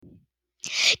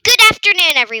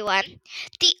afternoon, everyone.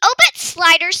 The Obit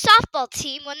Sliders softball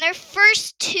team won their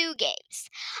first two games.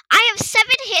 I have 7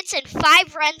 hits and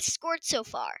 5 runs scored so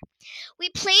far. We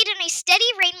played in a steady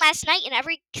rain last night and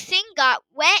everything got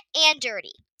wet and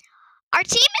dirty. Our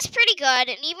team is pretty good,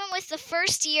 and even with the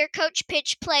first year coach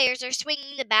pitch, players are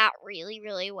swinging the bat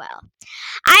really well.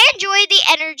 I enjoy the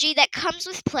energy that comes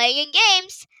with playing in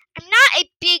games. I'm not a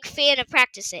big fan of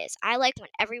practices. I like when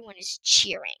everyone is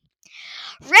cheering.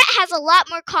 Rhett has a lot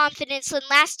more confidence than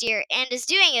last year and is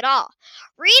doing it all.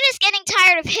 Reed is getting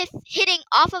tired of hitting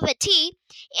off of a tee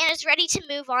and is ready to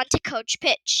move on to coach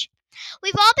pitch.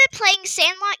 We've all been playing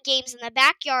sandlot games in the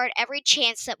backyard every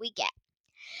chance that we get.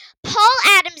 Paul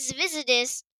Adams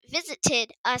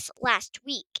visited us last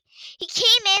week. He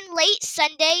came in late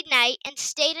Sunday night and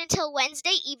stayed until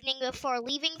Wednesday evening before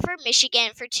leaving for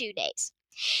Michigan for 2 days.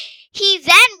 He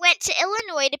then went to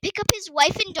Illinois to pick up his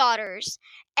wife and daughters,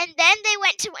 and then they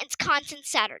went to Wisconsin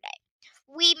Saturday.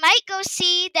 We might go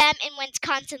see them in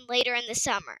Wisconsin later in the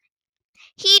summer.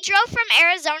 He drove from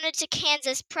Arizona to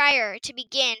Kansas prior to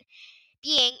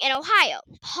being in Ohio.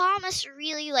 Paul must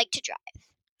really like to drive.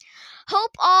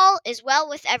 Hope all is well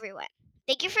with everyone.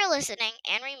 Thank you for listening,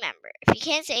 and remember, if you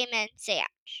can't say amen, say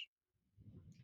ouch.